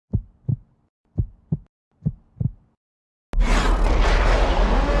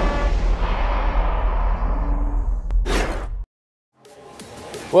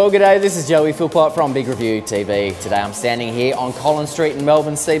Well, g'day, this is Joey Philpott from Big Review TV. Today I'm standing here on Collins Street in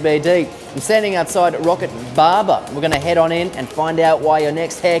Melbourne CBD. I'm standing outside Rockit Barber. We're going to head on in and find out why your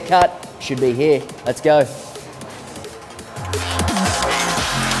next haircut should be here. Let's go.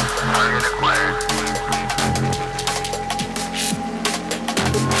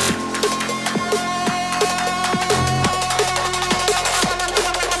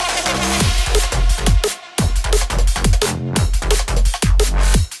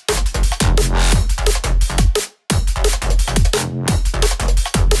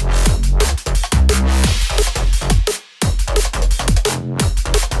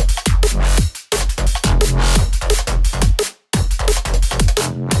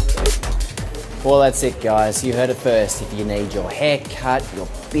 Well, that's it, guys. You heard it first. If you need your hair cut, your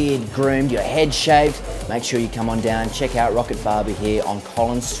beard groomed, your head shaved, make sure you come on down, check out Rockit Barber here on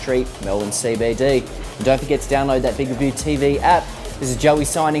Collins Street, Melbourne CBD. And don't forget to download that Big Review TV app. This is Joey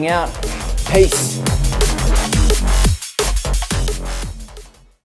signing out. Peace.